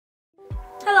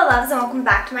loves, and welcome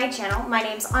back to my channel. My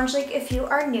name's Angelique if you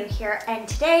are new here, and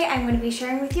today I'm going to be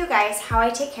sharing with you guys how I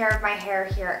take care of my hair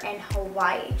here in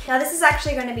Hawaii. Now this is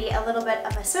actually going to be a little bit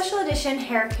of a special edition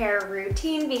hair care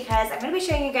routine because I'm going to be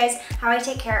showing you guys how I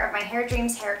take care of my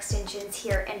Hairdreams hair extensions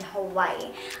here in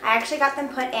Hawaii. I actually got them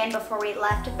put in before we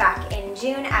left back in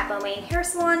June at Beaumain Hair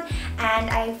Salon, and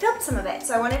I filmed some of it,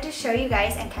 so I wanted to show you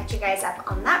guys and catch you guys up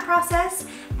on that process,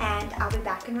 and I'll be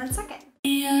back in 1 second.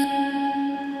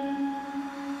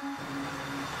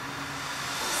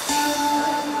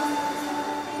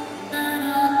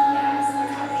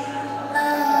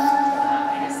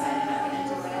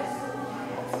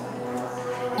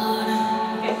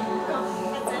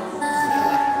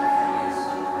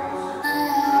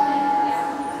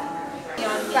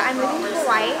 But I'm moving to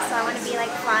Hawaii, so I want to be like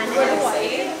fun. We're in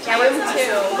Hawaii? Yeah, we're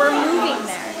moving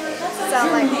there. So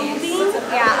like,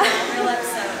 yeah,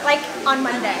 like on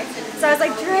Monday. So I was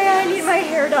like, Drea, I need my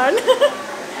hair done.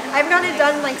 I've got it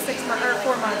done like 6 months or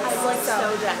 4 months. I look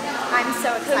so done. I'm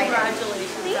so excited.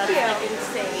 Congratulations. Thank you. Like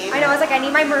insane. I know, I was like, I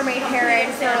need my mermaid hair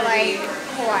in for like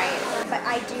Hawaii. But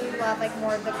I do love like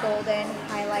more of the golden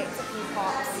highlights, a few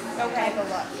pops type of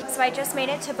look. So I just made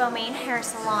it to Beaumain Hair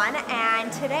Salon,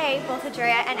 and today both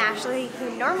Drea and Ashley,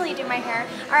 who normally do my hair,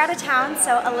 are out of town,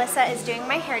 so Alyssa is doing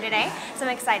my hair today. So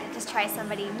I'm excited to try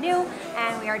somebody new,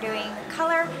 and we are doing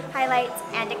color, highlights,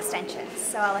 and extensions.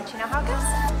 So I'll let you know how it goes.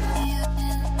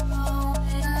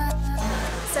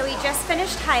 So we just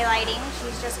finished highlighting.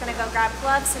 She's just gonna go grab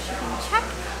gloves so she can check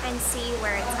and see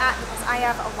where it's at, because I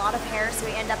have a lot of hair, so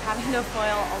we end up having to foil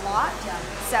a lot.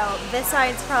 So this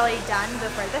side's probably done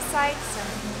before this side, so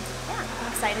yeah,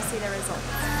 I'm excited to see the results.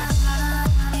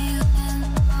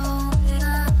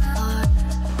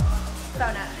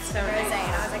 Photos for Rosé,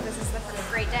 and I was like, this is the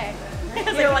great day.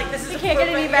 You're like, this is can't get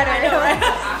any better.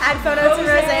 Add photos to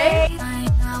Rosé.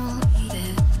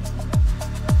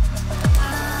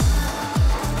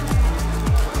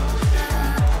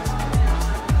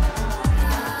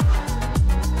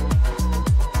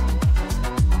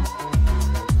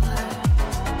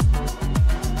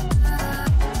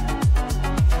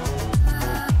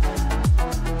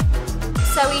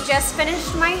 So we just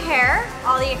finished my hair.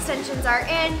 All the extensions are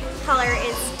in. Color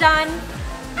is done.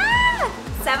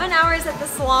 7 hours at the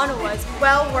salon was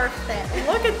well worth it.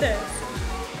 Look at this.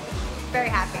 Very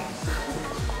happy.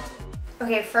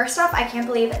 Okay, first off, I can't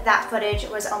believe that footage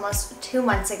was almost 2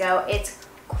 months ago. It's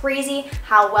crazy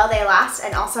how well they last,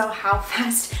 and also how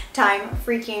fast time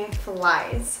freaking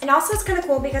flies. And also it's kind of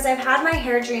cool because I've had my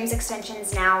Hairdreams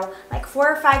extensions now like 4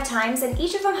 or 5 times, and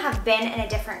each of them have been in a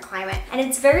different climate, and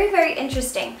it's very, very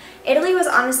interesting. Italy was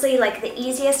honestly like the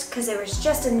easiest because there was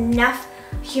just enough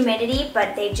humidity,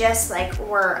 but they just like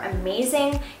were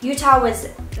amazing. Utah was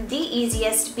the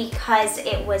easiest because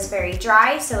it was very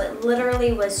dry, so it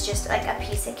literally was just like a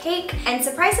piece of cake. And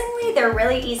surprisingly, they're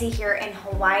really easy here in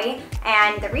Hawaii,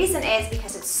 and the reason is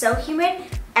because it's so humid,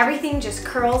 everything just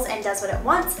curls and does what it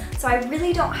wants, so I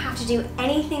really don't have to do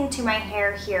anything to my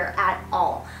hair here at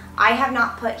all. I have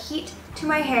not put heat to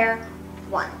my hair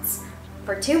once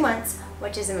for 2 months,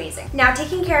 which is amazing. Now,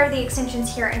 taking care of the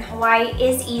extensions here in Hawaii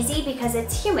is easy because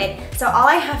it's humid, so all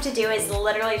I have to do is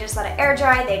literally just let it air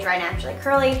dry. They dry naturally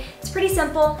curly. It's pretty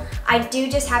simple. I do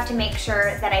just have to make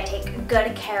sure that I take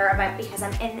good care of it because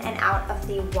I'm in and out of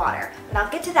the water, but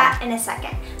I'll get to that in a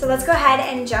second. So let's go ahead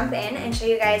and jump in and show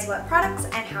you guys what products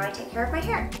and how I take care of my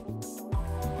hair.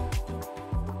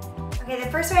 Okay,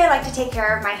 the first way I like to take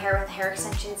care of my hair with hair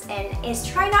extensions in is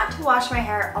try not to wash my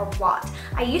hair a lot.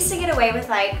 I used to get away with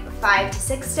like 5 to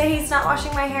 6 days not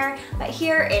washing my hair, but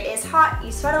here it is hot,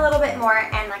 you sweat a little bit more,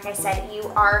 and like I said, you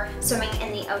are swimming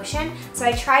in the ocean, so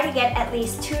I try to get at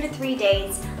least 2 to 3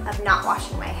 days of not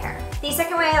washing my hair. The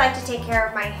second way I like to take care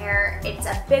of my hair, it's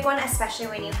a big one, especially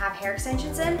when you have hair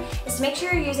extensions in, is to make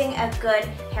sure you're using a good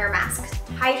hair mask.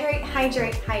 Hydrate,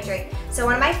 hydrate, hydrate. So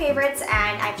one of my favorites,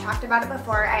 and I've talked about it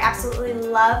before, I absolutely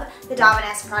love the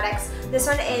Domino's products. This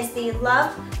one is the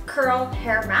Love Curl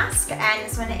Hair Mask, and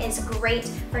this one is great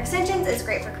for extensions, it's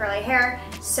great for curly hair,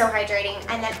 so hydrating.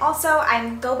 And then also I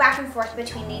go back and forth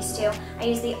between these two. I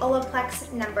use the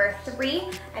Olaplex number 3.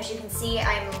 As you can see,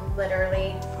 I'm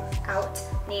literally out.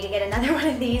 Need to get another one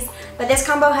of these, but this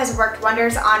combo has worked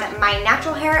wonders on my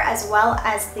natural hair as well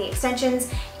as the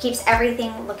extensions. It keeps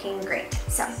everything looking great.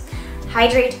 So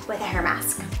hydrate with a hair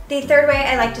mask. The third way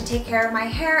I like to take care of my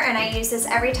hair, and I use this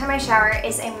every time I shower,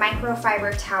 is a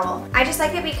microfiber towel. I just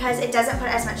like it because it doesn't put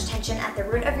as much tension at the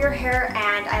root of your hair,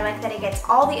 and I like that it gets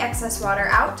all the excess water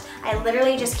out. I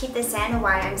literally just keep this in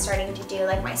while I'm starting to do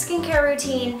like my skincare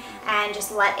routine and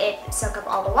just let it soak up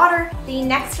all the water. The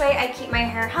next way I keep my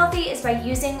hair healthy is by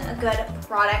using good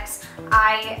products.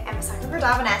 I am a sucker for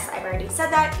Dove and S. I've already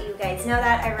said that. You guys know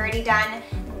that. I've already done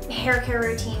hair care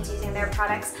routines using their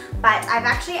products, but I've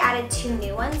actually added 2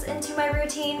 new ones into my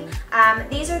routine.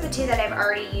 These are the 2 that I've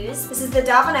already used. This is the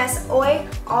Dove and S Oi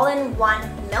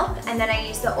All-in-One Milk, and then I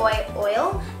use the Oi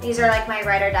Oil. These are like my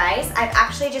ride or dies. I've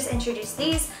actually just introduced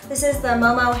these. This is the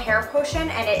Momo Hair Potion,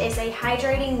 and it is a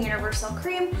hydrating universal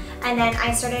cream. And then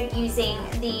I started using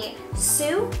the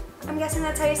Sue, I'm guessing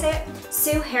that's how you say it,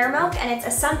 Sue Hair Milk, and it's a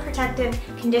sun protective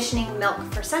conditioning milk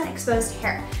for sun exposed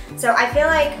hair. So I feel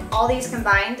like all these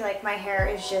combined, like my hair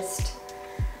is just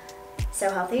so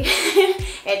healthy.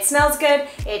 It smells good.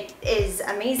 It is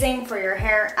amazing for your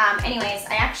hair. Anyways,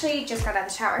 I actually just got out of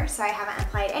the shower, so I haven't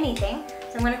applied anything.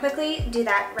 So I'm gonna quickly do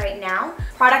that right now.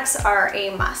 Products are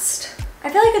a must. I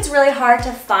feel like it's really hard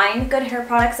to find good hair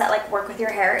products that like work with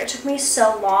your hair. It took me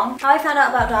so long. How I found out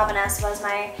about Dove and S was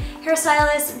my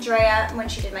hairstylist, Drea, when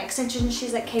she did my extensions,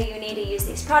 she's like, "Kay, you need to use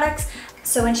these products."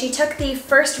 So when she took the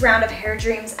first round of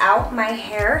Hairdreams out, my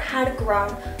hair had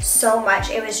grown so much.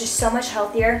 It was just so much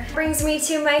healthier. Brings me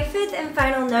to my 5th and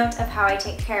final note of how I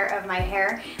take care of my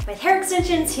hair with hair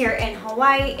extensions here in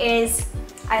Hawaii is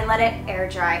I let it air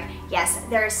dry. Yes,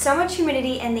 there is so much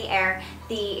humidity in the air.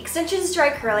 The extensions dry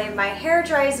curly, my hair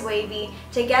dries wavy.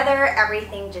 Together,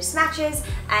 everything just matches,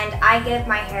 and I give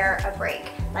my hair a break.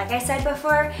 Like I said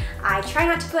before, I try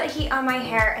not to put heat on my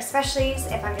hair, especially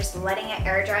if I'm just letting it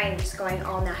air dry and just going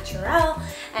all natural.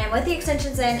 And with the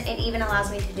extensions in, it even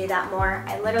allows me to do that more.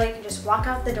 I literally can just walk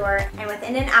out the door, and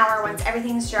within an hour, once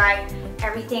everything's dry,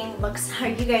 everything looks how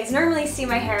you guys normally see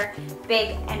my hair,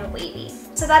 big and wavy.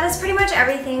 So that is pretty much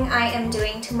everything I am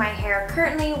doing to my hair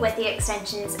currently with the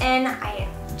extensions in. I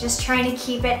am just trying to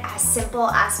keep it as simple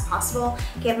as possible,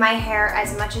 give my hair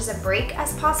as much as a break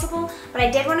as possible, but I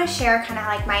did want to share kind of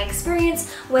like my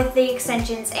experience with the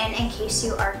extensions in case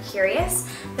you are curious.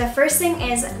 The first thing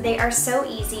is they are so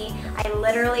easy. I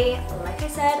literally, like I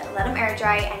said, let them air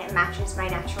dry and it matches my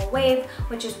natural wave,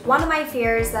 which is one of my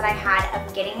fears that I had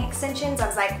of getting extensions. I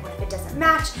was like, what if it doesn't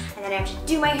match and then I have to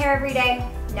do my hair every day?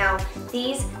 No,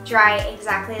 these dry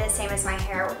exactly the same as my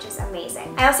hair, which is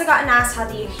amazing. I also gotten asked how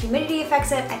the humidity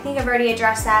affects it. I think I've already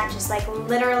addressed that. Just like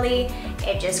literally,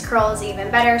 it just curls even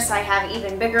better. So I have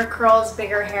even bigger curls,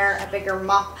 bigger hair, a bigger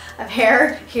mop of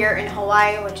hair here in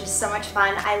Hawaii, which is so much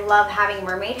fun. I love having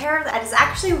mermaid hair. That is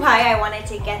actually why I wanted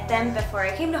to get them before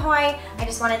I came to Hawaii. I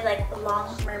just wanted like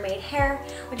long mermaid hair,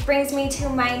 which brings me to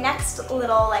my next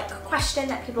little like question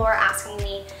that people were asking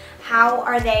me. How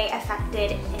are they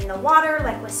affected in the water,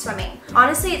 like with swimming?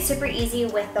 Honestly, it's super easy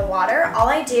with the water. All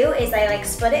I do is I like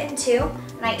split it in 2,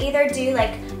 and I either do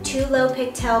like 2 low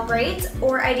pigtail braids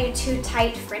or I do 2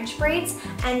 tight French braids,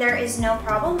 and there is no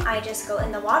problem. I just go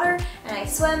in the water and I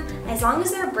swim. As long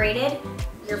as they're braided,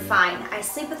 you're fine. I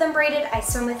sleep with them braided, I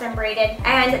swim with them braided,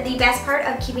 and the best part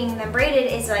of keeping them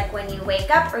braided is like when you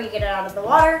wake up or you get it out of the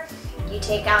water, you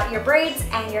take out your braids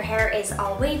and your hair is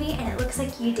all wavy and it looks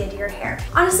like you did your hair.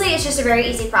 Honestly, it's just a very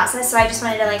easy process, so I just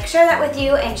wanted to like share that with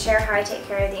you and share how I take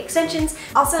care of the extensions.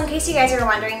 Also, in case you guys are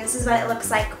wondering, this is what it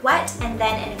looks like wet, and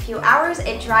then in a few hours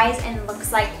it dries and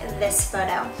looks like this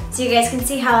photo. So you guys can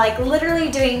see how like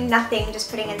literally doing nothing, just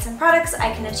putting in some products,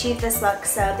 I can achieve this look.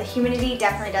 So the humidity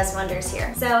definitely does wonders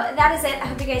here. So that is it. I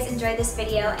hope you guys enjoyed this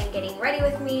video and getting ready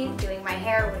with me, doing my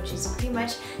hair, which is pretty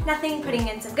much nothing, putting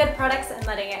in some good products and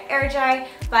letting it air dry.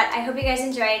 But I hope you guys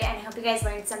enjoyed and I hope you guys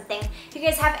learned something. If you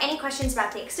guys have any questions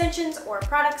about the extensions or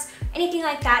products, anything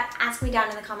like that, ask me down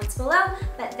in the comments below.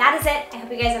 But that is it. I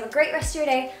hope you guys have a great rest of your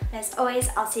day. And as always,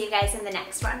 I'll see you guys in the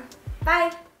next one.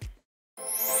 Bye!